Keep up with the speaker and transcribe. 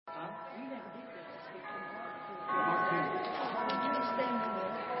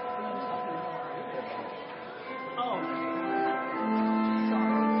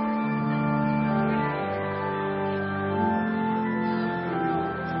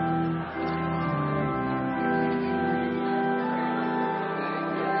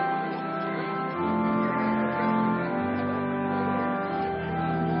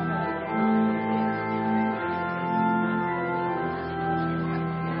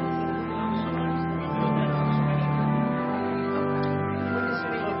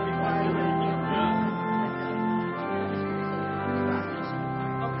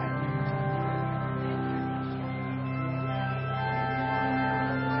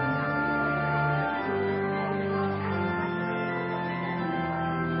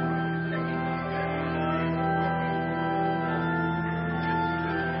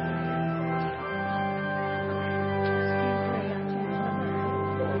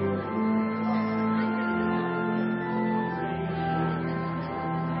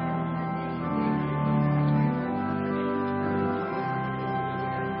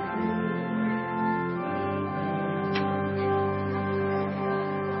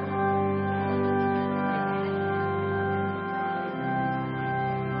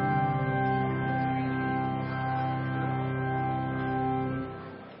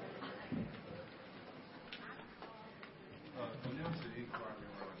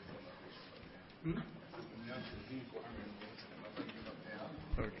Okay.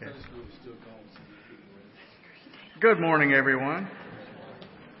 Good morning, everyone.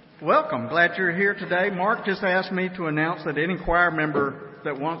 Welcome. Glad you're here today. Mark just asked me to announce that any choir member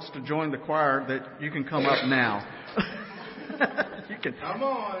that wants to join the choir, that you can come up now. You can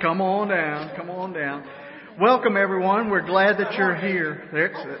come on down. Welcome, everyone. We're glad that you're here.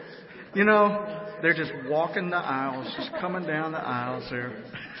 They're just walking the aisles, just coming down the aisles there.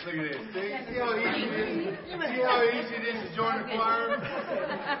 Look at this. See how easy it is to join the choir?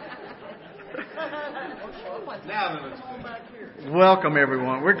 Welcome,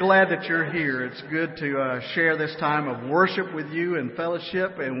 everyone. We're glad that you're here. It's good to share this time of worship with you and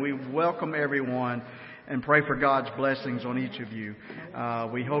fellowship, and we welcome everyone and pray for God's blessings on each of you.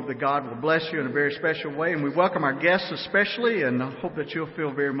 We hope that God will bless you in a very special way, and we welcome our guests especially, and hope that you'll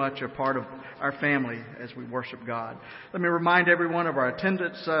feel very much a part of our family as we worship God. Let me remind everyone of our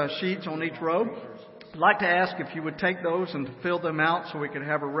attendance sheets on each row. I'd like to ask if you would take those and fill them out so we can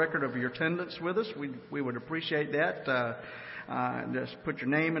have a record of your attendance with us. We would appreciate that. Just put your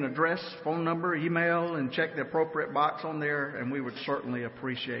name and address, phone number, email, and check the appropriate box on there, and we would certainly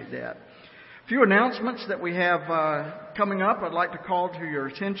appreciate that. A few announcements that we have coming up I'd like to call to your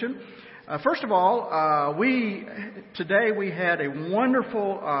attention. First of all, today we had a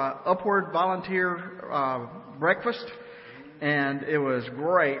wonderful Upward volunteer breakfast, and it was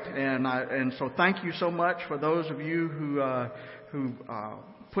great. And so thank you so much for those of you who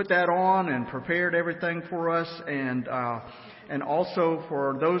put that on and prepared everything for us, and also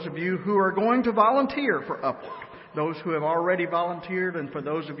for those of you who are going to volunteer for Upward. Those who have already volunteered, and for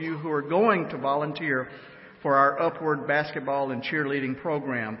those of you who are going to volunteer for our Upward basketball and cheerleading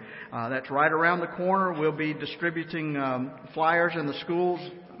program. That's right around the corner. We'll be distributing flyers in the schools,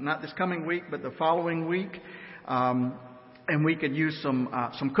 not this coming week, but the following week. And we could use some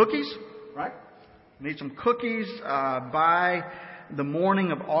cookies, right? Need some cookies by the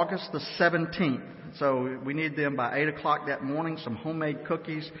morning of August the 17th. So we need them by 8 o'clock that morning, some homemade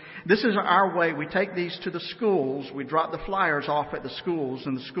cookies. This is our way. We take these to the schools. We drop the flyers off at the schools,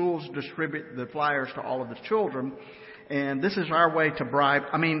 and the schools distribute the flyers to all of the children. And this is our way to to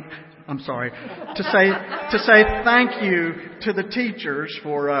say thank you to the teachers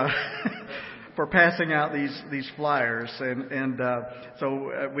for passing out these flyers, and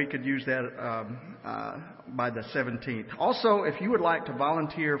so we could use that by the 17th. Also, if you would like to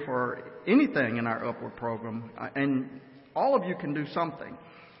volunteer for anything in our Upward program, and all of you can do something,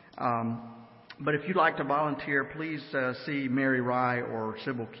 but if you'd like to volunteer, please see Mary Rye or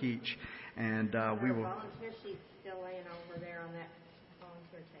Sybil Keach, and we will. Volunteer sheet's still laying over there on that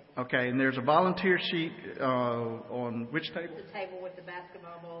volunteer table. Okay, and there's a volunteer sheet on which table? The table with the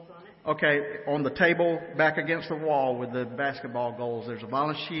basketball balls on it. Okay, on the table back against the wall with the basketball goals. There's a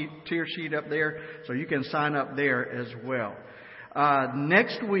volunteer sheet up there, so you can sign up there as well.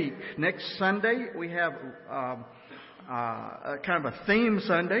 Next Sunday, we have kind of a theme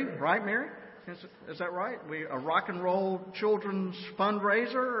Sunday, right, Mary? Is that right? A rock and roll children's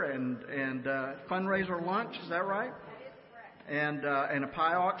fundraiser and fundraiser lunch. Is that right? And a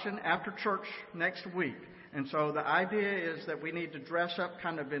pie auction after church next week. And so the idea is that we need to dress up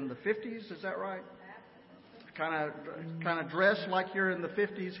kind of in the 50s. Is that right? Kind of dress like you're in the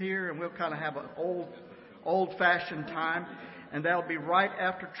 50s here, and we'll kind of have an old-fashioned time. And that'll be right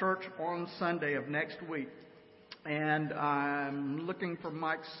after church on Sunday of next week. And I'm looking for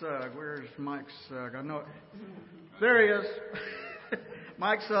Mike Sugg. Where's Mike Sugg? I know it. There he is.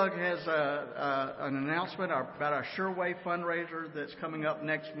 Mike Sugg has an announcement about our Sureway fundraiser that's coming up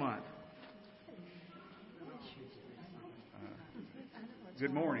next month.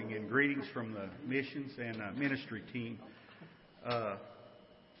 Good morning and greetings from the missions and ministry team.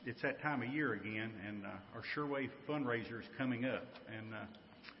 It's that time of year again, and our Sureway fundraiser is coming up. And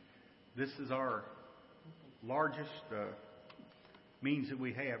this is our largest means that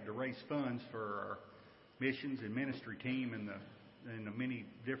we have to raise funds for our missions and ministry team and the many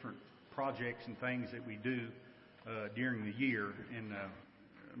different projects and things that we do during the year. And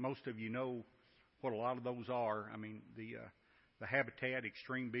most of you know what a lot of those are. I mean, the Habitat,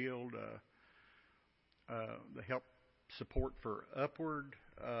 Extreme Build, the help support for Upward,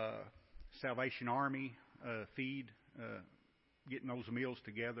 Salvation Army, Feed, getting those meals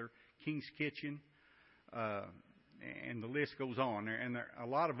together, King's Kitchen, and the list goes on. And there are a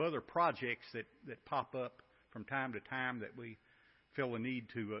lot of other projects that pop up from time to time that we feel a need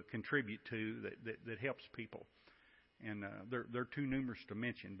to contribute to that helps people. And they're too numerous to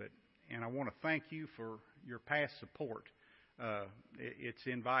mention, and I want to thank you for your past support. It's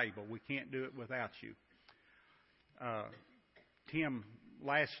invaluable. We can't do it without you. Tim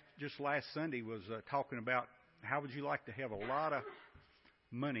last Sunday was talking about how would you like to have a lot of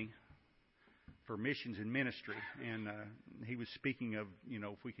money for missions and ministry, and he was speaking of,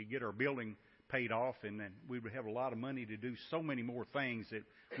 if we could get our building paid off, and then we would have a lot of money to do so many more things that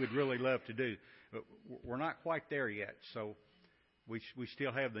we'd really love to do. But we're not quite there yet, so we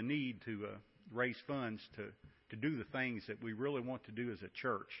still have the need to raise funds to do the things that we really want to do as a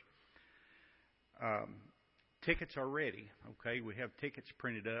church. Tickets are ready. Okay, we have tickets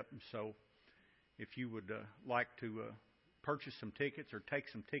printed up, and so if you would like to purchase some tickets or take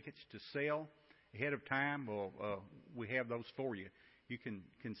some tickets to sell ahead of time, well, we have those for you. You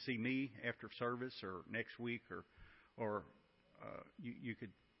can see me after service or next week, or you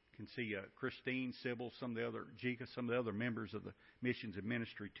can see Christine, Sybil, some of the other members of the missions and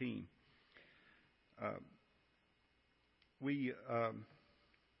ministry team. We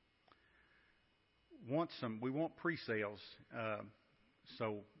want pre-sales,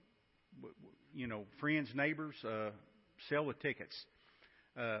 so friends, neighbors, sell the tickets.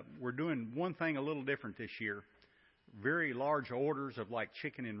 We're doing one thing a little different this year. Very large orders of like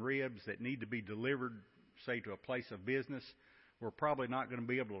chicken and ribs that need to be delivered, say, to a place of business. We're probably not going to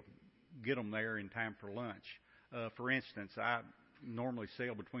be able to get them there in time for lunch. For instance, I normally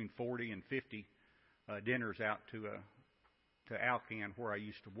sell between 40 and 50 dinners out to Alcan, where I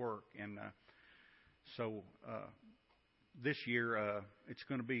used to work, and so this year it's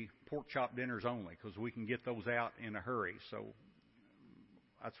going to be pork chop dinners only, because we can get those out in a hurry. So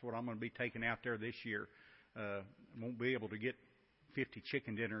that's what I'm going to be taking out there this year. Won't be able to get 50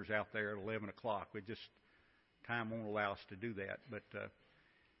 chicken dinners out there at 11 o'clock. Time won't allow us to do that. But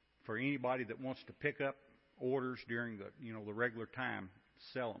for anybody that wants to pick up orders during the regular time,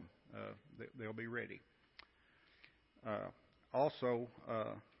 sell them. They'll be ready. Also,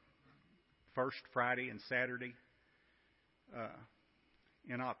 first Friday and Saturday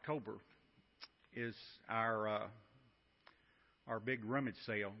in October is our big rummage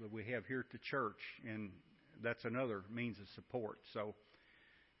sale that we have here at the church, and that's another means of support. So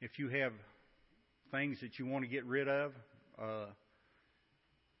if you have things that you want to get rid of,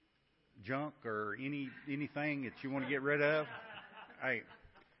 junk or anything that you want to get rid of, hey,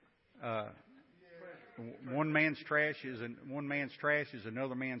 one man's trash is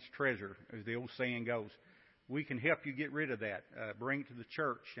another man's treasure, as the old saying goes. We can help you get rid of that. Bring it to the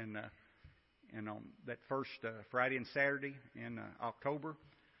church, and on that first Friday and Saturday in October,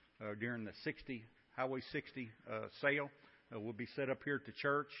 during the Highway 60 sale, we'll be set up here at the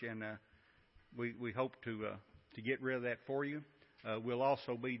church, and we hope to get rid of that for you. We'll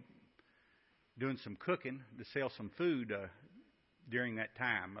also be doing some cooking to sell some food during that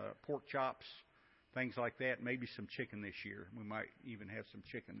time, pork chops, things like that, maybe some chicken this year. We might even have some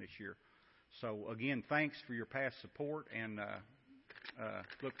chicken this year. So again, thanks for your past support, and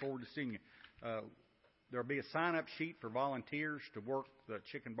look forward to seeing you. There'll be a sign-up sheet for volunteers to work the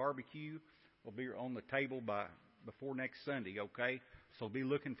chicken barbecue. Will be on the table before next Sunday, okay? So be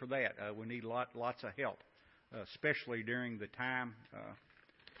looking for that. We need lots of help, especially during the time,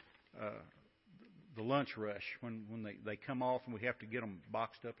 the lunch rush, when they come off and we have to get them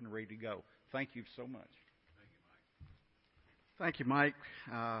boxed up and ready to go. Thank you so much. Thank you, Mike,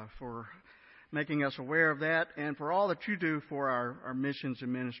 for making us aware of that, and for all that you do for our missions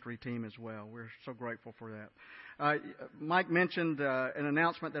and ministry team as well. We're so grateful for that. Mike mentioned an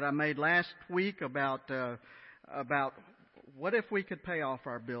announcement that I made last week about what if we could pay off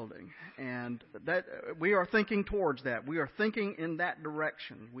our building, and that we are thinking towards that. We are thinking in that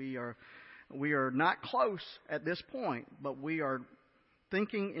direction. We are not close at this point, but we are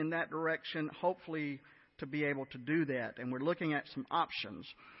thinking in that direction, hopefully to be able to do that, and we're looking at some options.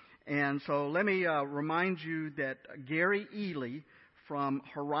 And so let me remind you that Gary Ely from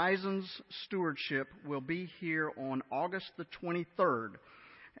Horizons Stewardship will be here on August the 23rd.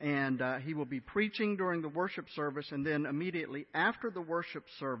 And he will be preaching during the worship service. And then immediately after the worship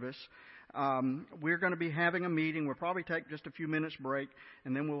service, we're going to be having a meeting. We'll probably take just a few minutes break.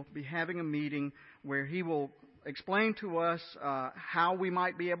 And then we'll be having a meeting where he will explain to us how we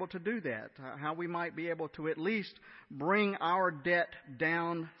might be able to do that, how we might be able to at least bring our debt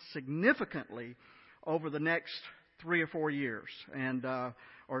down significantly over the next 3 or 4 years, and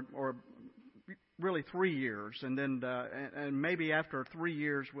or really 3 years, and then and maybe after 3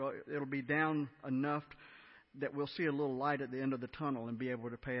 years, it'll be down enough that we'll see a little light at the end of the tunnel and be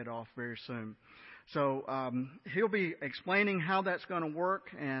able to pay it off very soon. So he'll be explaining how that's going to work,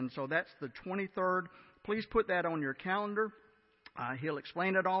 and so that's the 23rd. Please put that on your calendar. He'll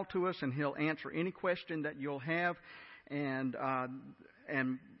explain it all to us, and he'll answer any question that you'll have. And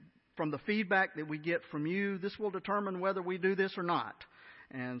from the feedback that we get from you, this will determine whether we do this or not.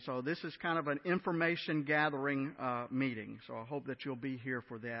 And so this is kind of an information gathering meeting. So I hope that you'll be here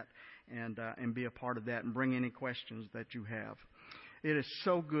for that and be a part of that and bring any questions that you have. It is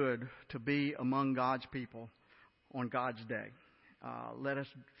so good to be among God's people on God's day. Let us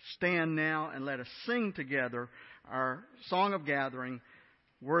stand now and let us sing together our song of gathering,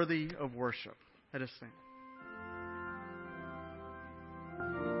 Worthy of Worship. Let us sing.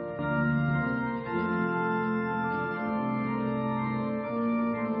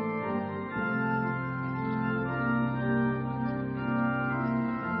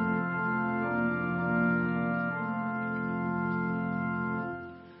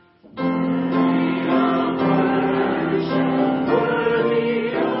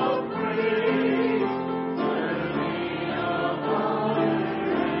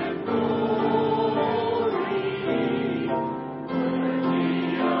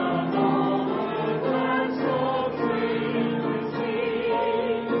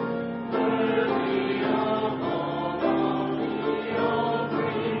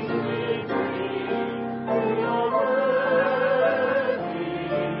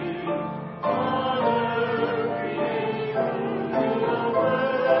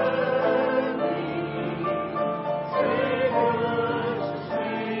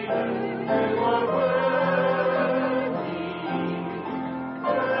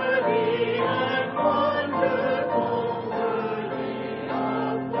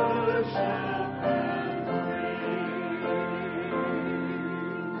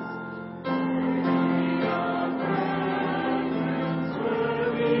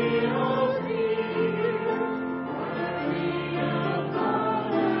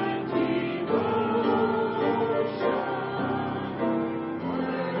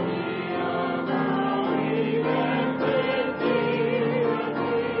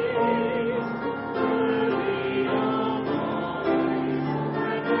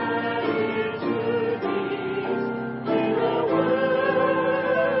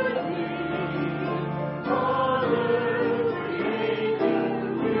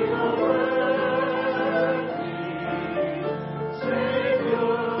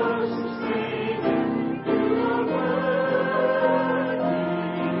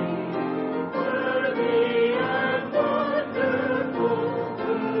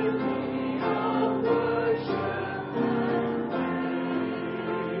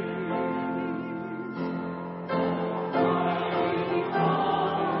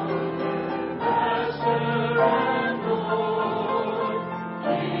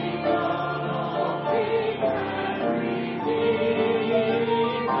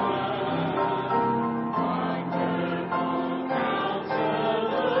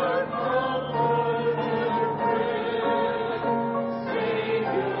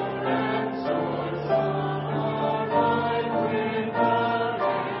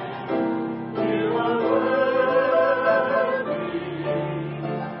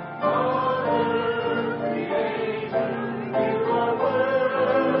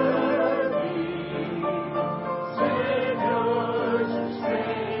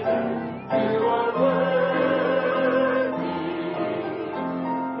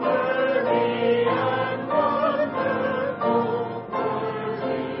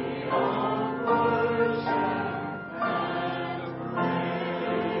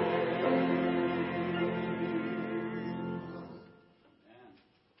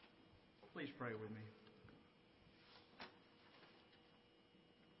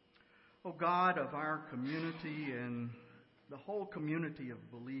 O God of our community and the whole community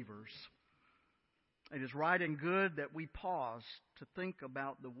of believers, it is right and good that we pause to think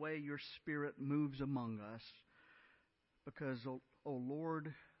about the way your Spirit moves among us, because, O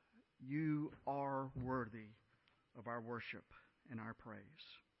Lord, you are worthy of our worship and our praise.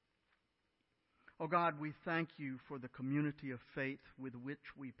 O God, we thank you for the community of faith with which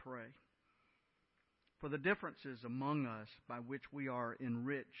we pray, for the differences among us by which we are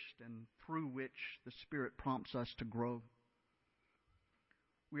enriched and through which the Spirit prompts us to grow.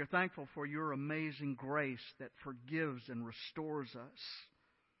 We are thankful for your amazing grace that forgives and restores us,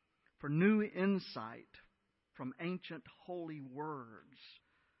 for new insight from ancient holy words,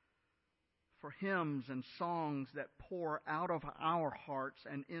 for hymns and songs that pour out of our hearts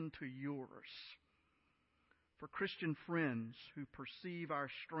and into yours, for Christian friends who perceive our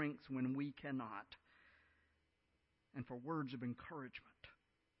strength when we cannot, and for words of encouragement,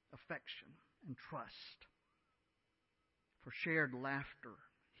 affection, and trust, for shared laughter,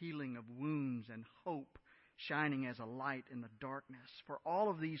 healing of wounds, and hope shining as a light in the darkness. For all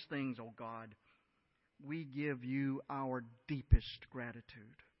of these things, O God, we give you our deepest gratitude.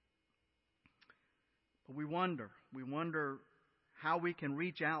 But we wonder how we can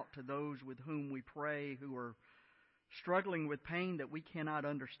reach out to those with whom we pray who are struggling with pain that we cannot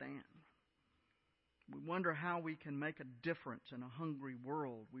understand. We wonder how we can make a difference in a hungry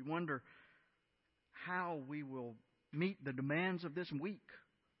world. We wonder how we will meet the demands of this week.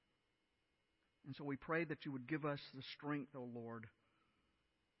 And so we pray that you would give us the strength, O Lord,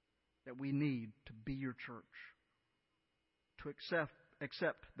 that we need to be your church, to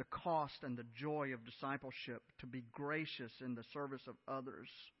accept the cost and the joy of discipleship, to be gracious in the service of others,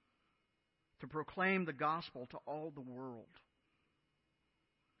 to proclaim the gospel to all the world.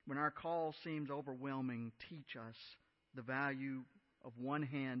 When our call seems overwhelming, teach us the value of one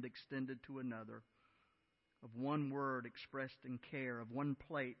hand extended to another, of one word expressed in care, of one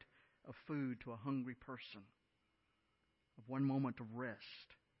plate of food to a hungry person, of one moment of rest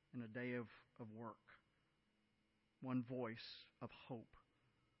in a day of work, one voice of hope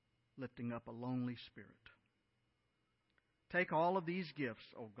lifting up a lonely spirit. Take all of these gifts,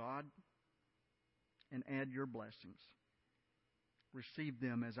 O God, and add your blessings. Receive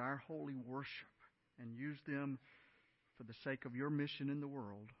them as our holy worship and use them for the sake of your mission in the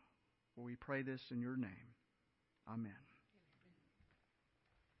world. For we pray this in your name. Amen.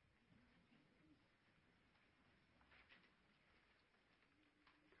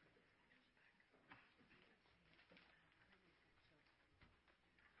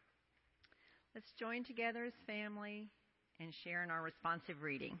 Let's join together as family and share in our responsive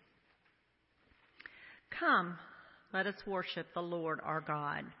reading. Come, let us worship the Lord our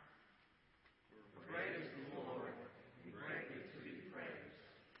God. Great is the Lord, and greatly to be praised.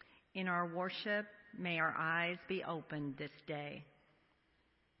 In our worship, may our eyes be opened this day.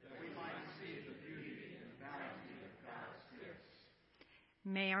 That we might see the beauty and bounty of God's gifts.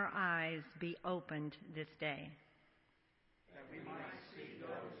 May our eyes be opened this day. That we might see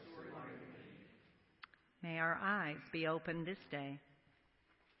those who are in need. May our eyes be opened this day.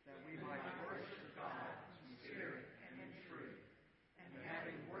 That we might worship God in spirit and in truth, and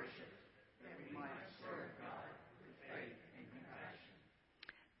having worshipped, that we might serve God with faith and compassion.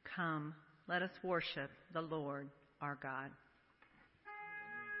 Come, let us worship the Lord our God.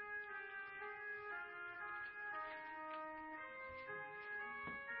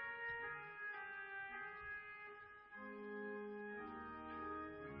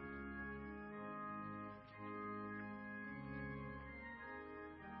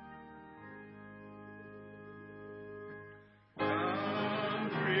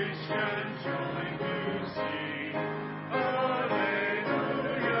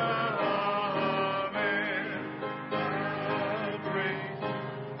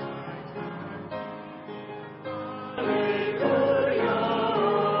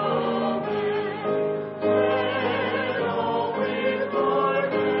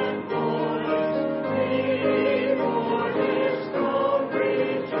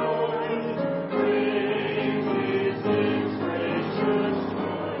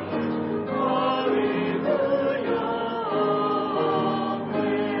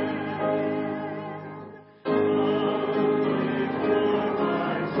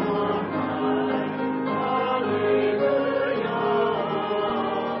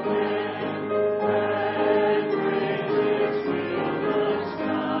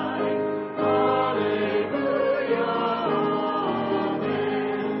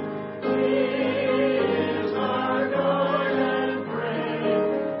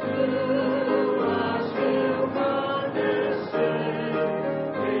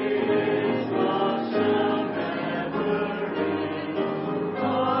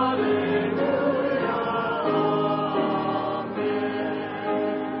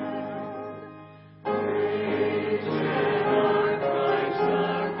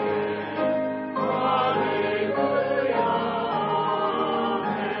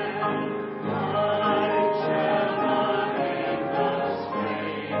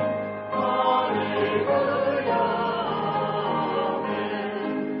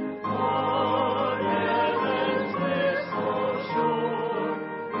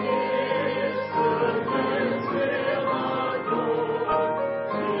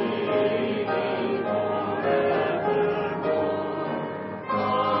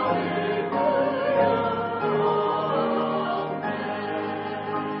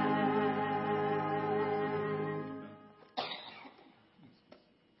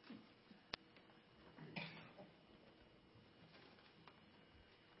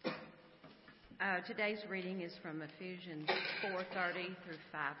 Today's reading is from Ephesians 4:30 through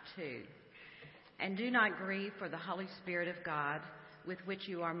 5:2. And do not grieve for the Holy Spirit of God, with which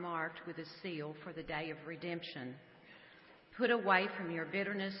you are marked with a seal for the day of redemption. Put away from your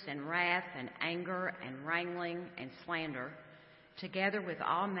bitterness and wrath and anger and wrangling and slander, together with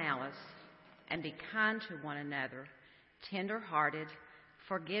all malice, and be kind to one another, tender-hearted,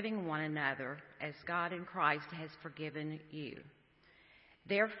 forgiving one another, as God in Christ has forgiven you.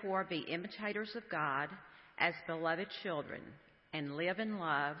 Therefore, be imitators of God as beloved children, and live in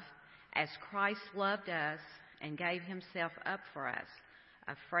love as Christ loved us and gave himself up for us,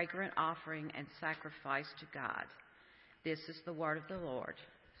 a fragrant offering and sacrifice to God. This is the word of the Lord.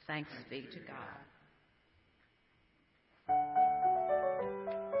 Thanks be to God.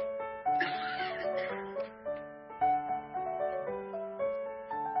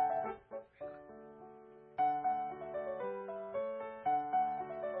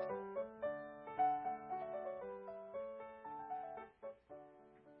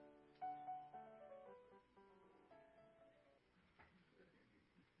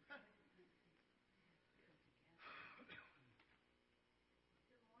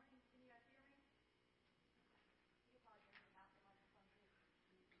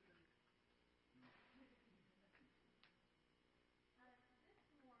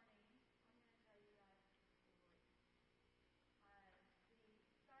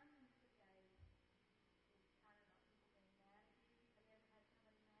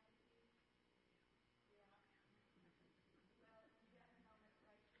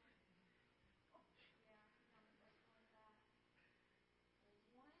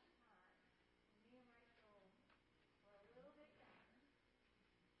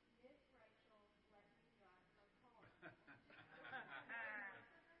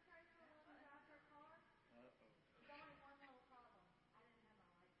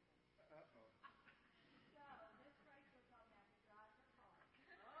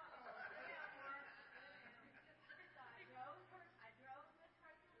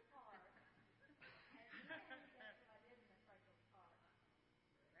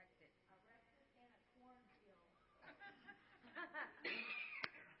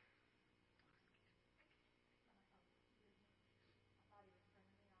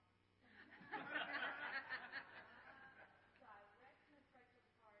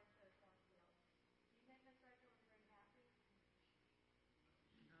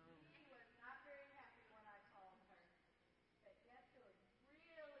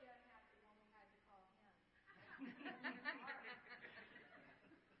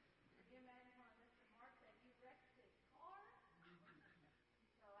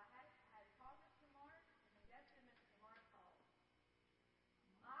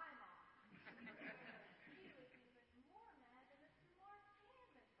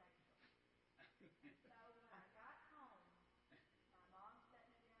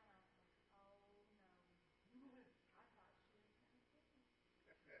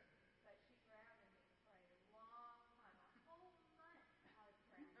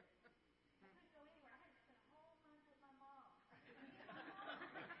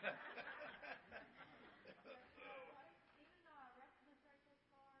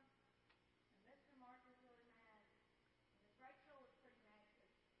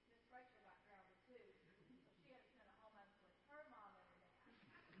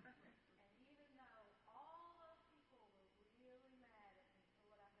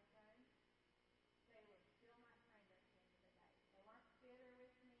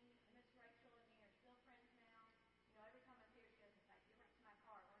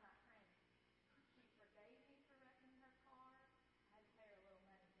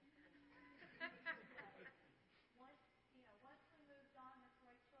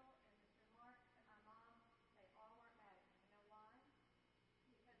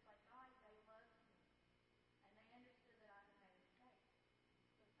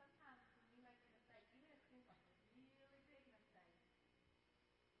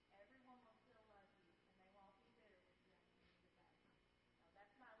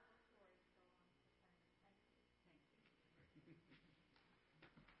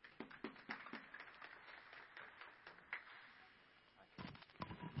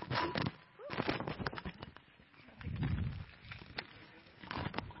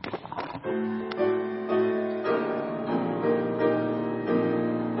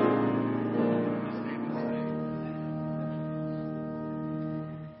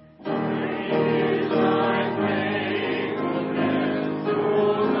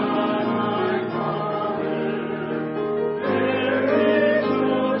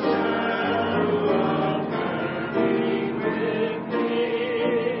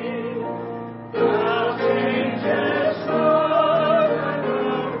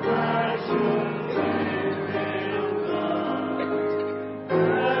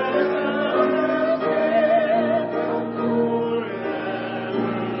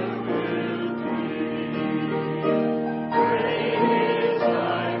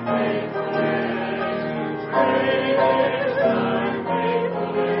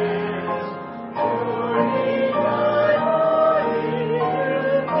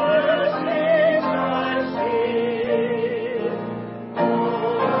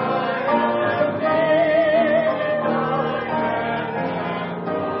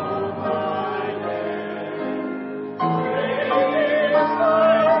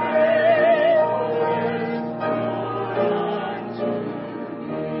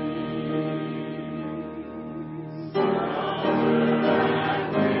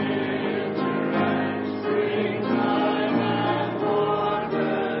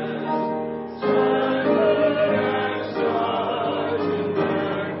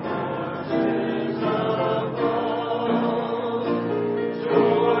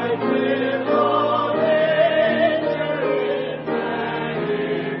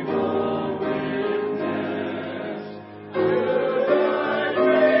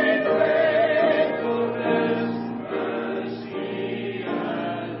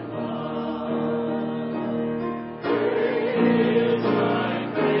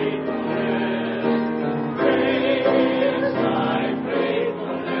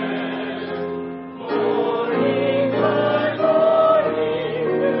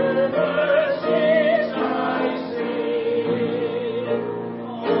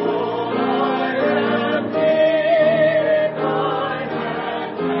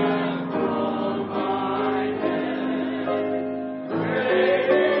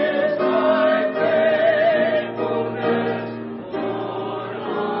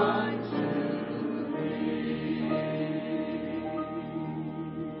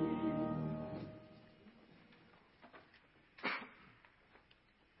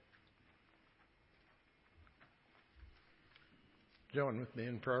 Join with me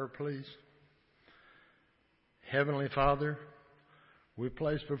in prayer, please. Heavenly Father, we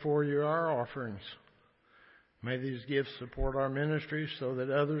place before you our offerings. May these gifts support our ministry so that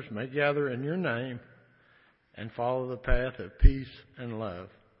others may gather in your name and follow the path of peace and love.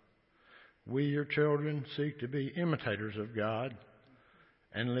 We, your children, seek to be imitators of God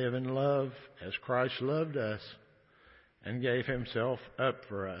and live in love as Christ loved us and gave himself up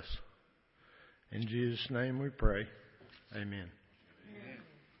for us. In Jesus' name we pray. Amen.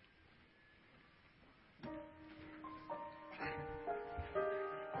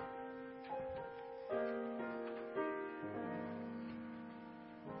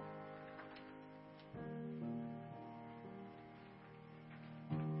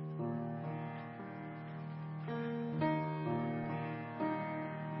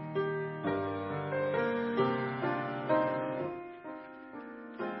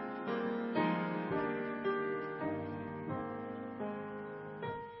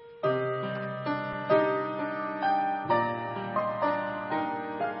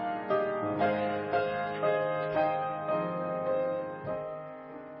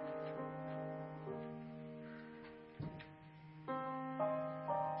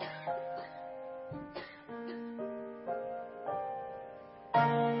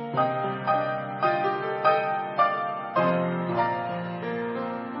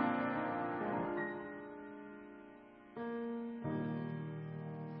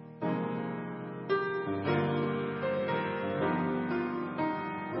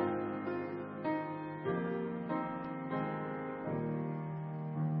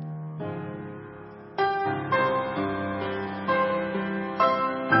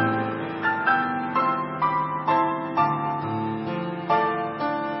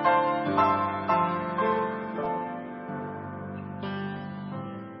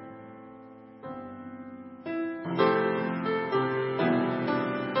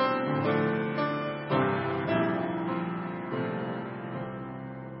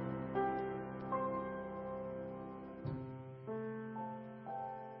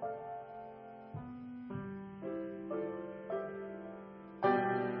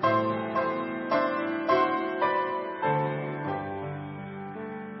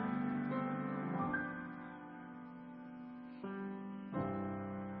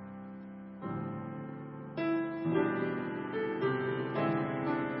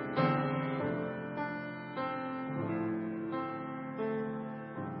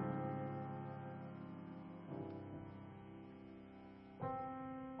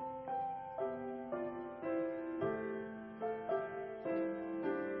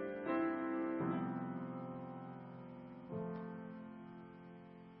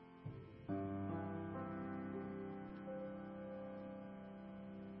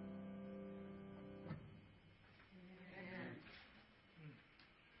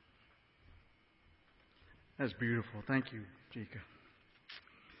 That's beautiful. Thank you, Jika.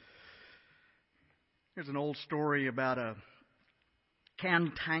 Here's an old story about a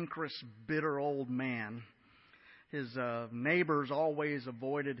cantankerous, bitter old man. His neighbors always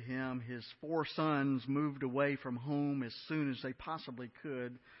avoided him. His 4 sons moved away from home as soon as they possibly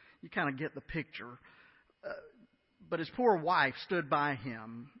could. You kind of get the picture. But his poor wife stood by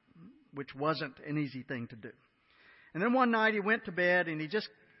him, which wasn't an easy thing to do. And then one night he went to bed and he just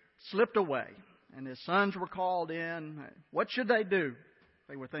slipped away. And his sons were called in. What should they do?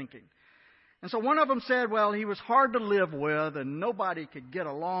 They were thinking. And so one of them said, well, he was hard to live with and nobody could get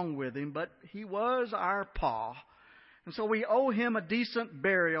along with him, but he was our pa. And so we owe him a decent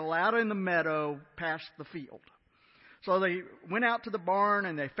burial out in the meadow past the field. So they went out to the barn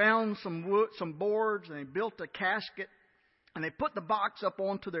and they found some wood, some boards, and they built a casket. And they put the box up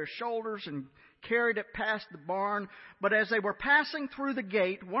onto their shoulders and carried it past the barn. But as they were passing through the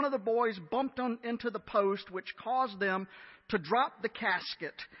gate, one of the boys bumped into the post, which caused them to drop the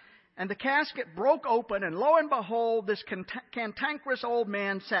casket. And the casket broke open, and lo and behold, this cantankerous old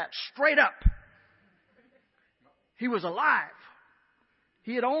man sat straight up. He was alive.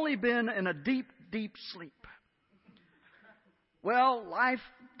 He had only been in a deep, deep sleep. Well, life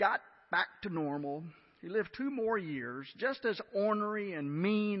got back to normal. He lived 2 more years, just as ornery and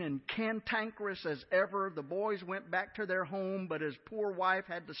mean and cantankerous as ever. The boys went back to their home, but his poor wife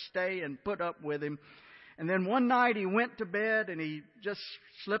had to stay and put up with him. And then one night he went to bed and he just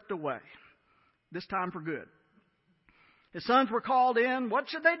slipped away, this time for good. His sons were called in. What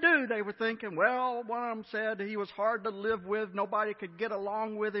should they do? They were thinking. Well, one of them said he was hard to live with. Nobody could get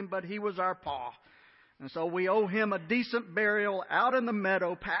along with him, but he was our pa. And so we owe him a decent burial out in the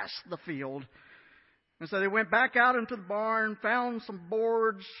meadow past the field. And so they went back out into the barn, found some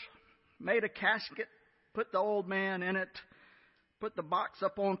boards, made a casket, put the old man in it, put the box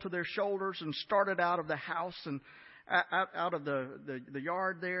up onto their shoulders and started out of the house and out of the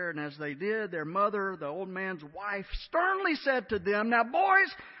yard there. And as they did, their mother, the old man's wife, sternly said to them, "Now,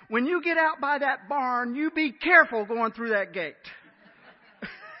 boys, when you get out by that barn, you be careful going through that gate."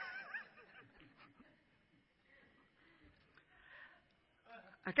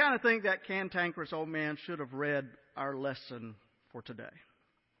 I kind of think that cantankerous old man should have read our lesson for today.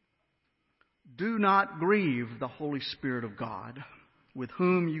 Do not grieve the Holy Spirit of God, with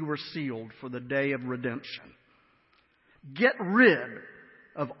whom you were sealed for the day of redemption. Get rid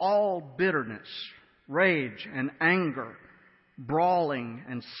of all bitterness, rage, and anger, brawling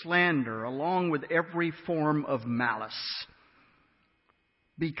and slander, along with every form of malice.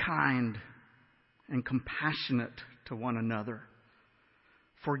 Be kind and compassionate to one another,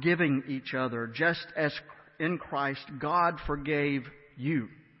 forgiving each other, just as in Christ God forgave you.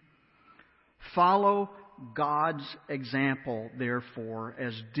 Follow God's example, therefore,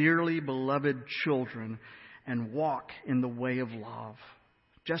 as dearly beloved children, and walk in the way of love,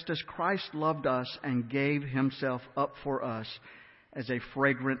 just as Christ loved us and gave Himself up for us as a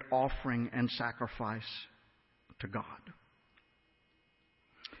fragrant offering and sacrifice to God.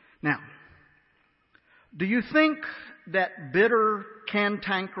 Now, do you think that bitter,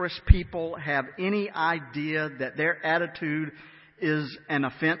 cantankerous people have any idea that their attitude is an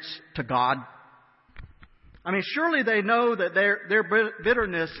offense to God? I mean, surely they know that their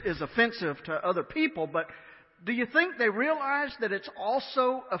bitterness is offensive to other people, but do you think they realize that it's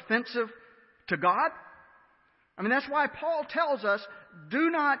also offensive to God? I mean, that's why Paul tells us, do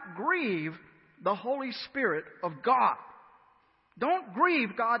not grieve the Holy Spirit of God. Don't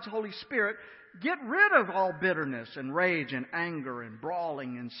grieve God's Holy Spirit. Get rid of all bitterness and rage and anger and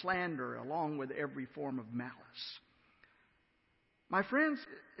brawling and slander, along with every form of malice. My friends,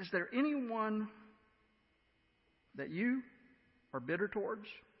 is there anyone that you are bitter towards?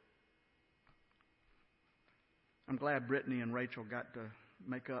 I'm glad Brittany and Rachel got to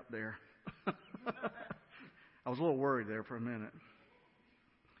make up there. I was a little worried there for a minute.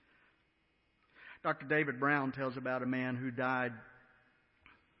 Dr. David Brown tells about a man who died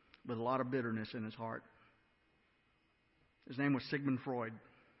with a lot of bitterness in his heart. His name was Sigmund Freud.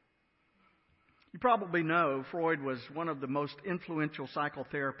 You probably know Freud was one of the most influential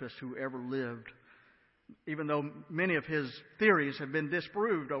psychotherapists who ever lived, even though many of his theories have been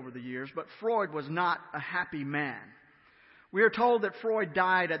disproved over the years. But Freud was not a happy man. We are told that Freud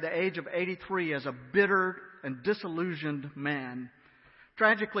died at the age of 83 as a bitter and disillusioned man.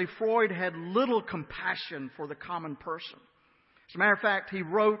 Tragically, Freud had little compassion for the common person. As a matter of fact, he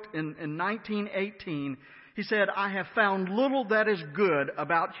wrote in 1918, he said, "I have found little that is good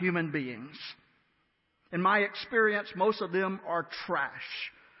about human beings. In my experience, most of them are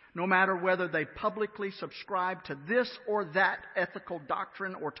trash, no matter whether they publicly subscribe to this or that ethical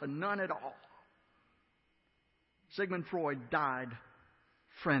doctrine or to none at all." Sigmund Freud died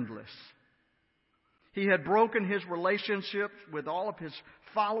friendless. He had broken his relationships with all of his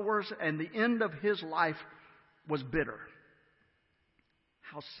followers, and the end of his life was bitter.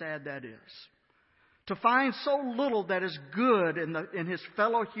 How sad that is. To find so little that is good in his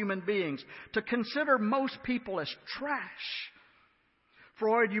fellow human beings. To consider most people as trash.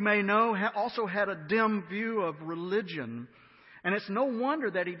 Freud, you may know, also had a dim view of religion. And it's no wonder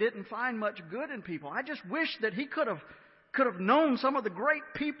that he didn't find much good in people. I just wish that he could have known some of the great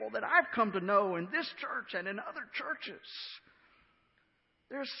people that I've come to know in this church and in other churches.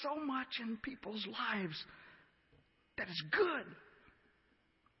 There's so much in people's lives that is good.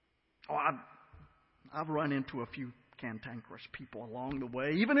 Oh, I've run into a few cantankerous people along the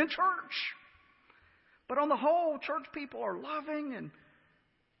way, even in church. But on the whole, church people are loving and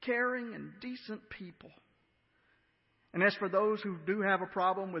caring and decent people. And as for those who do have a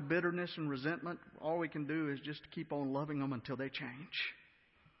problem with bitterness and resentment, all we can do is just keep on loving them until they change.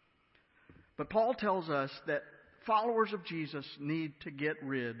 But Paul tells us that followers of Jesus need to get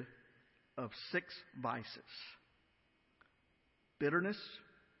rid of 6 vices: bitterness,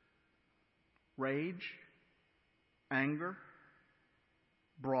 rage, anger,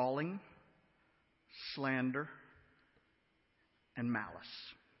 brawling, slander, and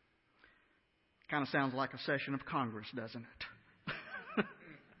malice. Kind of sounds like a session of Congress, doesn't it?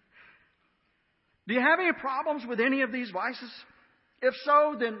 Do you have any problems with any of these vices? If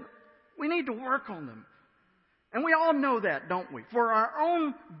so, then we need to work on them. And we all know that, don't we? For our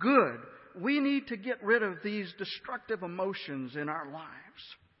own good, we need to get rid of these destructive emotions in our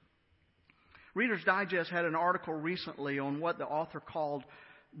lives. Reader's Digest had an article recently on what the author called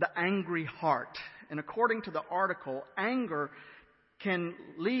the angry heart. And according to the article, anger can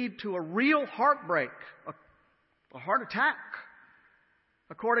lead to a real heartbreak, a heart attack,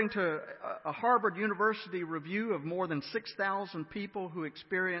 According to a Harvard University review of more than 6,000 people who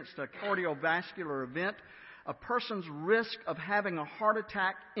experienced a cardiovascular event, a person's risk of having a heart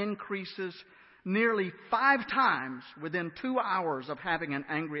attack increases nearly 5 times within 2 hours of having an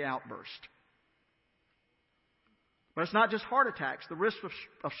angry outburst. But it's not just heart attacks. The risk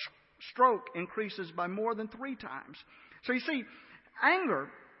of stroke increases by more than 3 times. So you see, anger,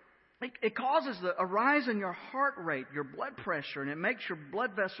 it causes a rise in your heart rate, your blood pressure, and it makes your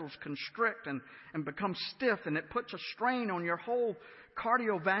blood vessels constrict and become stiff, and it puts a strain on your whole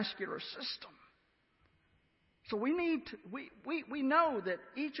cardiovascular system. So we know that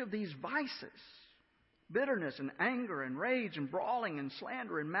each of these vices, bitterness and anger and rage and brawling and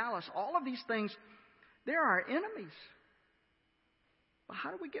slander and malice, all of these things, they're our enemies. But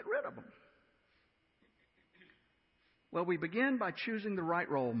how do we get rid of them? Well, we begin by choosing the right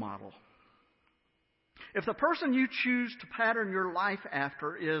role model. If the person you choose to pattern your life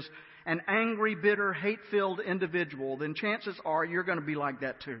after is an angry, bitter, hate-filled individual, then chances are you're going to be like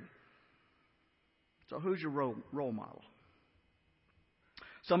that too. So who's your role model?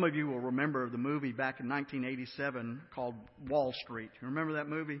 Some of you will remember the movie back in 1987 called Wall Street. You remember that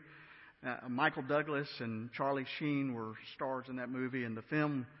movie? Michael Douglas and Charlie Sheen were stars in that movie, and the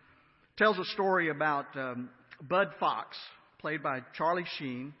film tells a story about Bud Fox, played by Charlie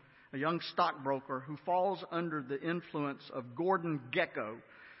Sheen, a young stockbroker who falls under the influence of Gordon Gekko,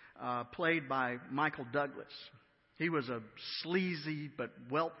 played by Michael Douglas. He was a sleazy but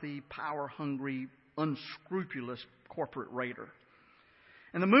wealthy, power-hungry, unscrupulous corporate raider.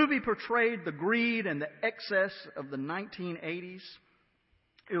 And the movie portrayed the greed and the excess of the 1980s.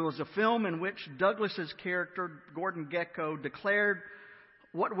 It was a film in which Douglas's character, Gordon Gekko, declared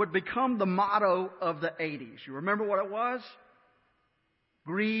what would become the motto of the 80s. You remember what it was?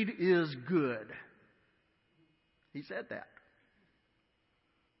 Greed is good. He said that.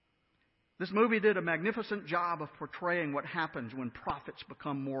 This movie did a magnificent job of portraying what happens when profits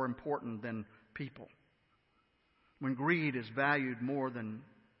become more important than people, when greed is valued more than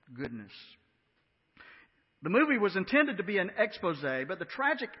goodness. The movie was intended to be an expose, but the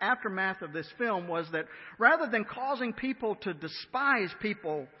tragic aftermath of this film was that rather than causing people to despise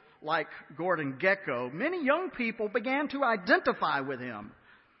people like Gordon Gekko, many young people began to identify with him.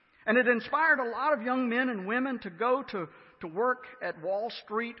 And it inspired a lot of young men and women to go to work at Wall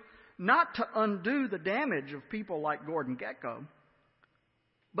Street, not to undo the damage of people like Gordon Gekko,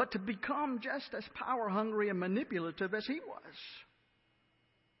 but to become just as power-hungry and manipulative as he was.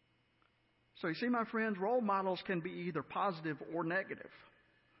 So you see, my friends, role models can be either positive or negative.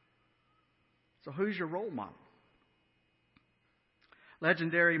 So who's your role model?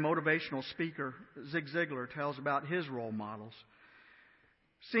 Legendary motivational speaker Zig Ziglar tells about his role models.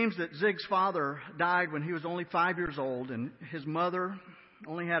 Seems that Zig's father died when he was only 5 years old, and his mother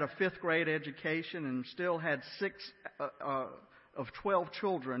only had a 5th grade education and still had 6 of 12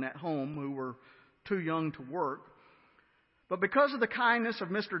 children at home who were too young to work. But because of the kindness of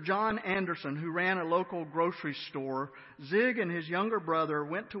Mr. John Anderson, who ran a local grocery store, Zig and his younger brother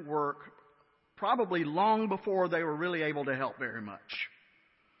went to work probably long before they were really able to help very much.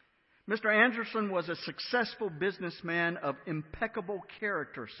 Mr. Anderson was a successful businessman of impeccable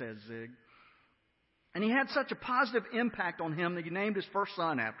character, says Zig. And he had such a positive impact on him that he named his first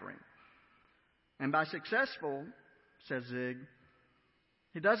son after him. And by successful, says Zig,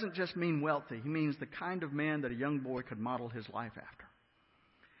 he doesn't just mean wealthy. He means the kind of man that a young boy could model his life after.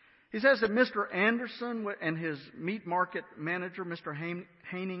 He says that Mr. Anderson and his meat market manager, Mr.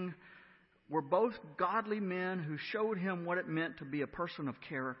 Haining, were both godly men who showed him what it meant to be a person of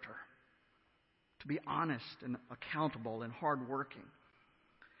character, to be honest and accountable and hardworking.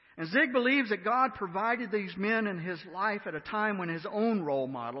 And Zig believes that God provided these men in his life at a time when his own role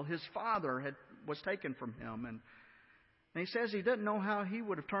model, his father, was taken from him. And he says he doesn't know how he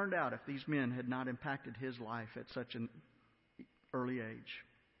would have turned out if these men had not impacted his life at such an early age.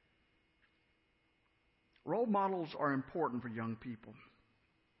 Role models are important for young people.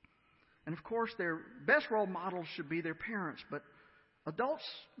 And of course, their best role models should be their parents, but adults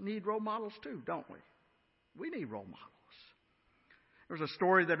need role models too, don't we? We need role models. There was a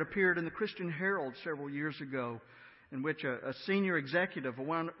story that appeared in the Christian Herald several years ago in which a senior executive of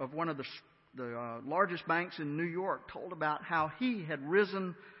one of the largest banks in New York told about how he had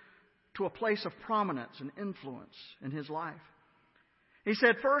risen to a place of prominence and influence in his life. He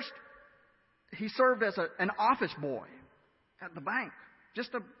said first he served as an office boy at the bank,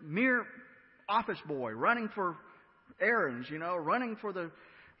 just a mere office boy running for errands, running for the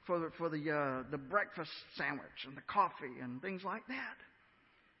breakfast sandwich and the coffee and things like that.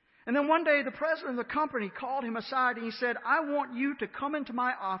 And then one day the president of the company called him aside and he said, I want you to come into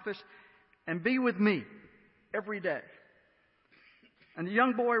my office and be with me every day. And the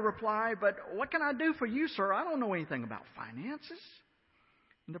young boy replied, but what can I do for you, sir? I don't know anything about finances.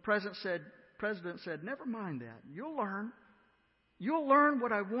 And the president said, never mind that. You'll learn. You'll learn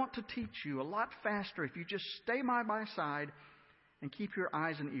what I want to teach you a lot faster if you just stay by my side and keep your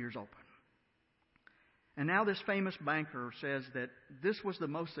eyes and ears open. And now this famous banker says that this was the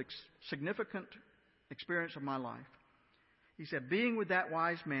most significant experience of my life. He said, being with that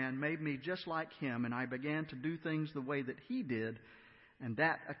wise man made me just like him, and I began to do things the way that he did, and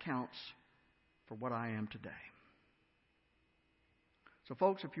that accounts for what I am today. So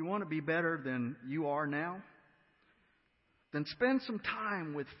folks, if you want to be better than you are now, then spend some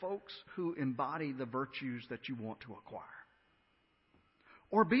time with folks who embody the virtues that you want to acquire.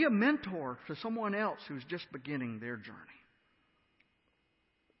 Or be a mentor to someone else who's just beginning their journey.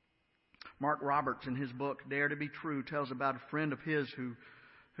 Mark Roberts, in his book, Dare to Be True, tells about a friend of his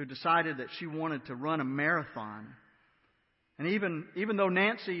who decided that she wanted to run a marathon. And even though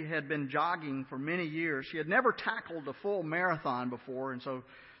Nancy had been jogging for many years, she had never tackled a full marathon before. And so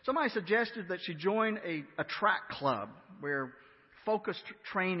somebody suggested that she join a track club where focused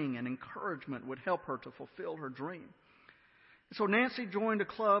training and encouragement would help her to fulfill her dream. So Nancy joined a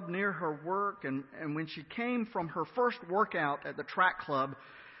club near her work, and when she came from her first workout at the track club,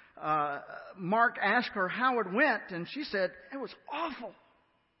 Mark asked her how it went, and she said, it was awful.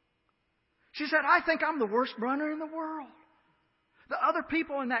 She said, I think I'm the worst runner in the world. The other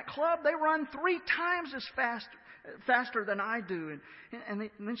people in that club, they run 3 times as faster than I do. And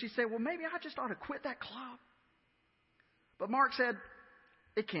then she said, well, maybe I just ought to quit that club. But Mark said,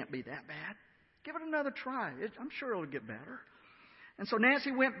 it can't be that bad. Give it another try. I'm sure it'll get better. And so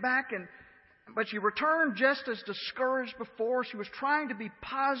Nancy went back, but she returned just as discouraged before. She was trying to be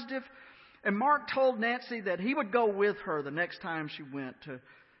positive. And Mark told Nancy that he would go with her the next time she went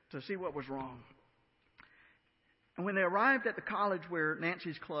to see what was wrong. And when they arrived at the college where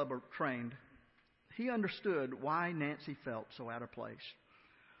Nancy's club trained, he understood why Nancy felt so out of place.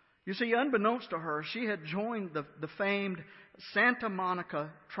 You see, unbeknownst to her, she had joined the famed Santa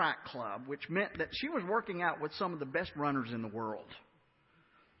Monica Track Club, which meant that she was working out with some of the best runners in the world.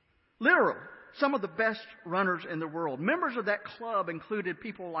 Literally, some of the best runners in the world. Members of that club included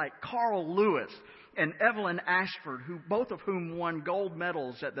people like Carl Lewis and Evelyn Ashford, both of whom won gold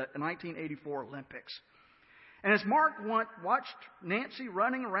medals at the 1984 Olympics. And as Mark watched Nancy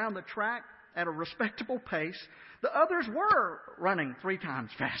running around the track at a respectable pace, the others were running 3 times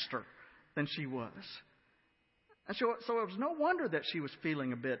faster than she was. And so it was no wonder that she was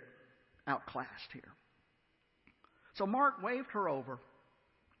feeling a bit outclassed here. So Mark waved her over,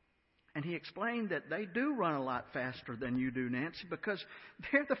 and he explained that they do run a lot faster than you do, Nancy, because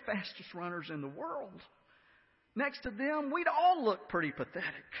they're the fastest runners in the world. Next to them, we'd all look pretty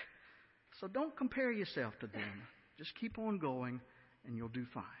pathetic. So don't compare yourself to them. Just keep on going, and you'll do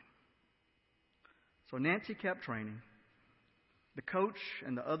fine. So Nancy kept training. The coach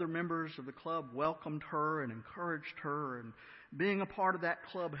and the other members of the club welcomed her and encouraged her, and being a part of that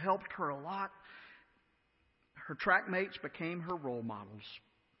club helped her a lot. Her track mates became her role models.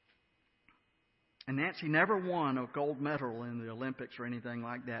 And Nancy never won a gold medal in the Olympics or anything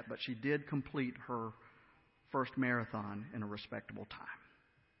like that, but she did complete her first marathon in a respectable time.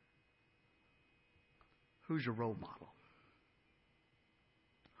 Who's your role model?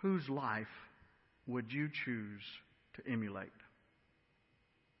 Whose life would you choose to emulate?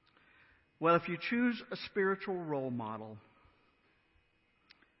 Well, if you choose a spiritual role model,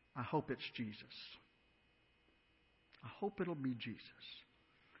 I hope it's Jesus. I hope it'll be Jesus.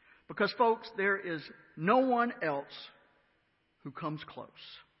 Because, folks, there is no one else who comes close.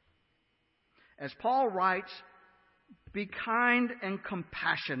 As Paul writes, be kind and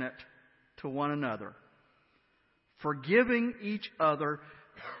compassionate to one another, forgiving each other,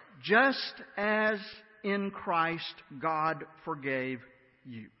 just as in Christ God forgave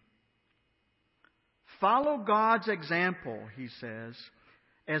you. Follow God's example, he says,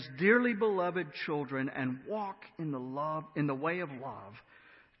 as dearly beloved children, and walk in the way of love,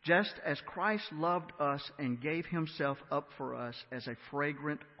 just as Christ loved us and gave himself up for us as a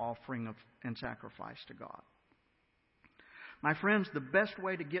fragrant offering and sacrifice to God. My friends, the best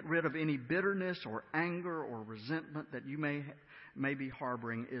way to get rid of any bitterness or anger or resentment that you may be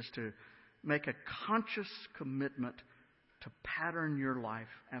harboring is to make a conscious commitment to pattern your life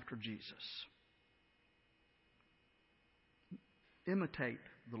after Jesus. Imitate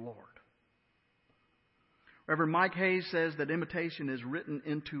the Lord. Reverend Mike Hayes says that imitation is written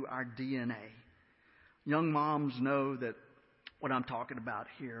into our DNA. Young moms know that what I'm talking about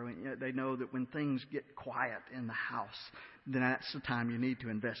here. They know that when things get quiet in the house, then that's the time you need to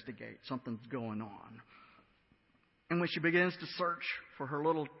investigate. Something's going on. And when she begins to search for her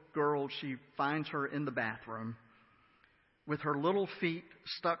little girl, she finds her in the bathroom with her little feet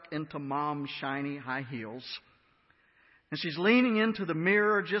stuck into Mom's shiny high heels. And she's leaning into the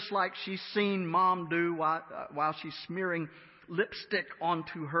mirror just like she's seen Mom do while she's smearing lipstick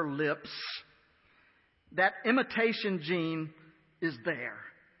onto her lips. That imitation gene is there.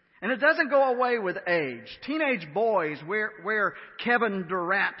 And it doesn't go away with age. Teenage boys wear Kevin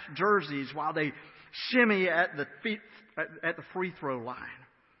Durant jerseys while they shimmy at the free throw line.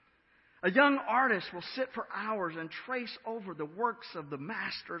 A young artist will sit for hours and trace over the works of the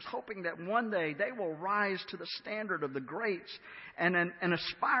masters, hoping that one day they will rise to the standard of the greats. And an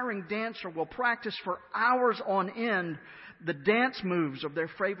aspiring dancer will practice for hours on end the dance moves of their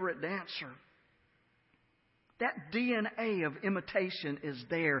favorite dancer. That DNA of imitation is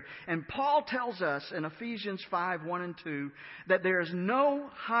there. And Paul tells us in Ephesians 5:1-2 that there is no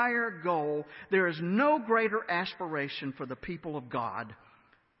higher goal, there is no greater aspiration for the people of God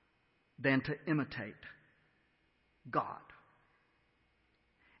than to imitate God.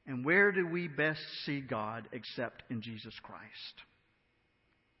 And where do we best see God except in Jesus Christ?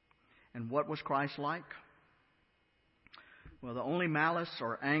 And what was Christ like? Well, the only malice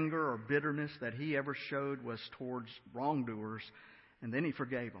or anger or bitterness that He ever showed was towards wrongdoers, and then He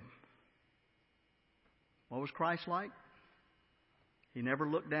forgave them. What was Christ like? He never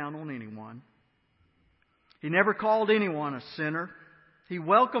looked down on anyone. He never called anyone a sinner. He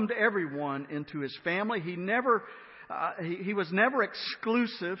welcomed everyone into His family. He was never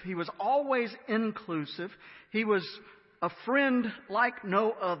exclusive. He was always inclusive. He was a friend like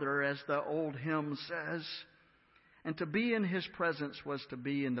no other, as the old hymn says. And to be in His presence was to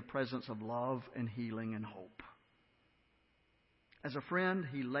be in the presence of love and healing and hope. As a friend,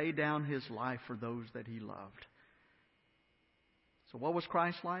 He laid down His life for those that He loved. So what was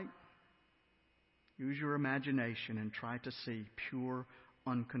Christ like? Use your imagination and try to see pure,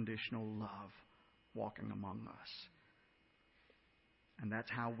 unconditional love walking among us. And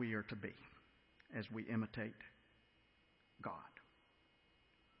that's how we are to be as we imitate God.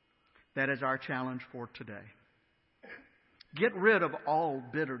 That is our challenge for today. Get rid of all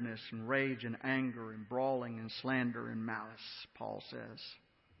bitterness and rage and anger and brawling and slander and malice, Paul says.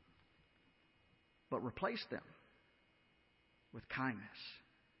 But replace them with kindness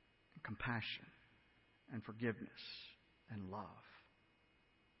and compassion and forgiveness and love.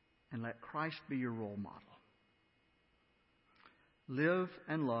 And let Christ be your role model. Live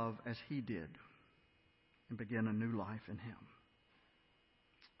and love as He did and begin a new life in Him.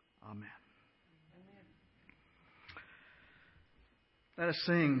 Amen. Let us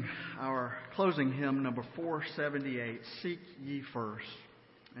sing our closing hymn, number 478, Seek Ye First.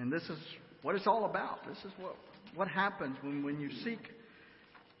 And this is what it's all about. This is what happens when you seek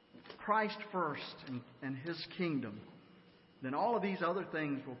Christ first and His kingdom. Then all of these other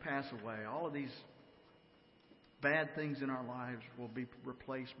things will pass away. All of these bad things in our lives will be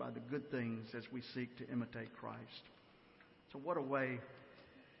replaced by the good things as we seek to imitate Christ. So what a way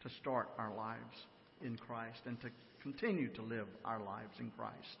to start our lives in Christ and to continue to live our lives in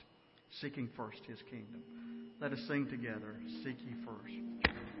Christ, seeking first His kingdom. Let us sing together, Seek Ye First.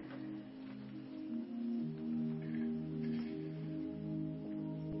 Seek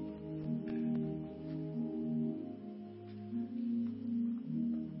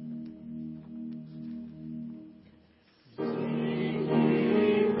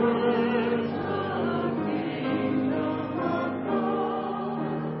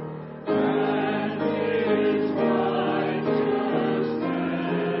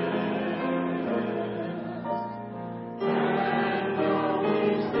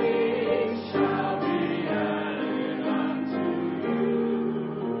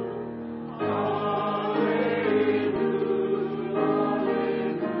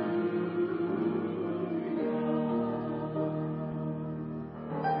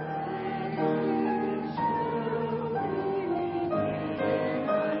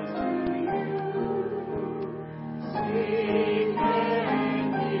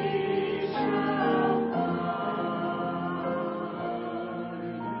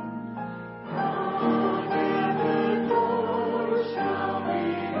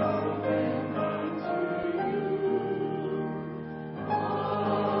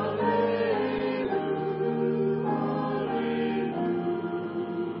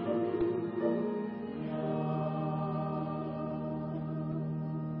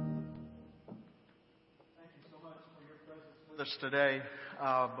us today.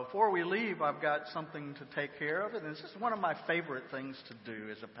 Before we leave, I've got something to take care of, and this is one of my favorite things to do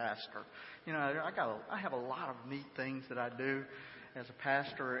as a pastor. You know, I have a lot of neat things that I do as a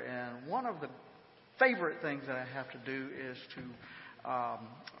pastor, and one of the favorite things that I have to do is to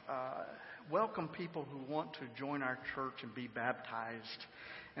welcome people who want to join our church and be baptized.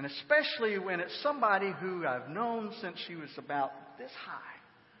 And especially when it's somebody who I've known since she was about this high.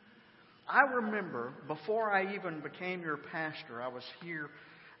 I remember before I even became your pastor, I was here.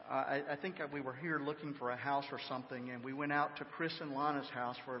 I think we were here looking for a house or something, and we went out to Chris and Lana's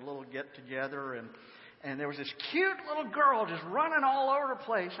house for a little get-together, and there was this cute little girl just running all over the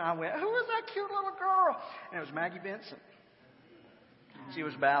place. I went, "Who is that cute little girl?" And it was Maggie Benson. She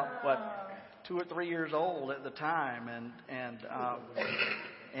was about, 2 or 3 years old at the time,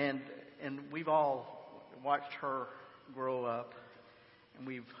 and we've all watched her grow up, and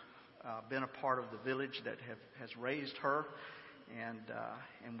we've been a part of the village that has raised her,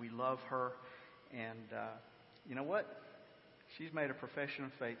 and we love her. And you know what? She's made a profession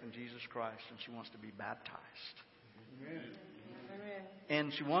of faith in Jesus Christ, and she wants to be baptized. Amen.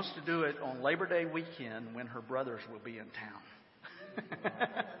 And she wants to do it on Labor Day weekend when her brothers will be in town.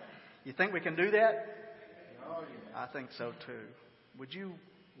 You think we can do that? I think so too. Would you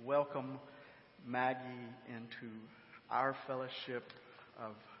welcome Maggie into our fellowship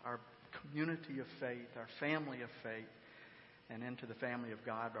of our community of faith, our family of faith, and into the family of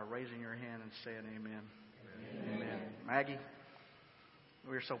God by raising your hand and saying amen. Amen. Amen. Maggie,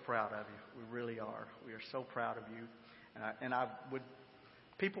 we're so proud of you. We really are. We are so proud of you.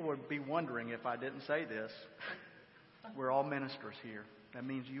 People would be wondering if I didn't say this. We're all ministers here. That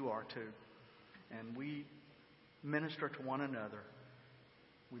means you are too. And we minister to one another.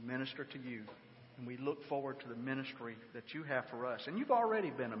 We minister to you. And we look forward to the ministry that you have for us. And you've already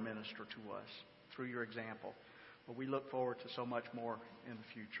been a minister to us through your example. But we look forward to so much more in the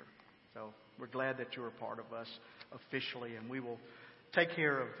future. So we're glad that you're a part of us officially. And we will take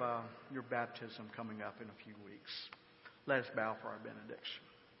care of your baptism coming up in a few weeks. Let us bow for our benediction.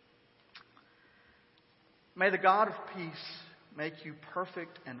 May the God of peace make you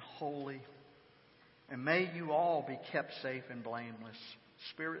perfect and holy. And may you all be kept safe and blameless,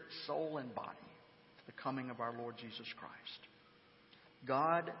 spirit, soul, and body, to the coming of our Lord Jesus Christ.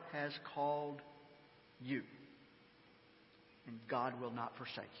 God has called you, and God will not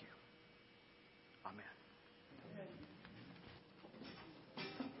forsake you. Amen.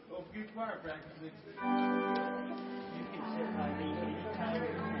 Don't forget choir practice next week. You can sit by me anytime.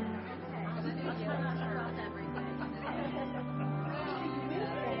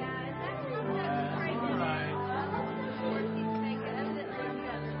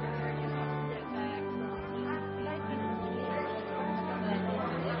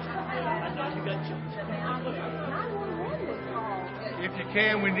 If you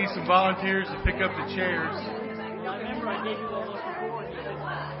can, we need some volunteers to pick up the chairs. Now remember, I gave you all those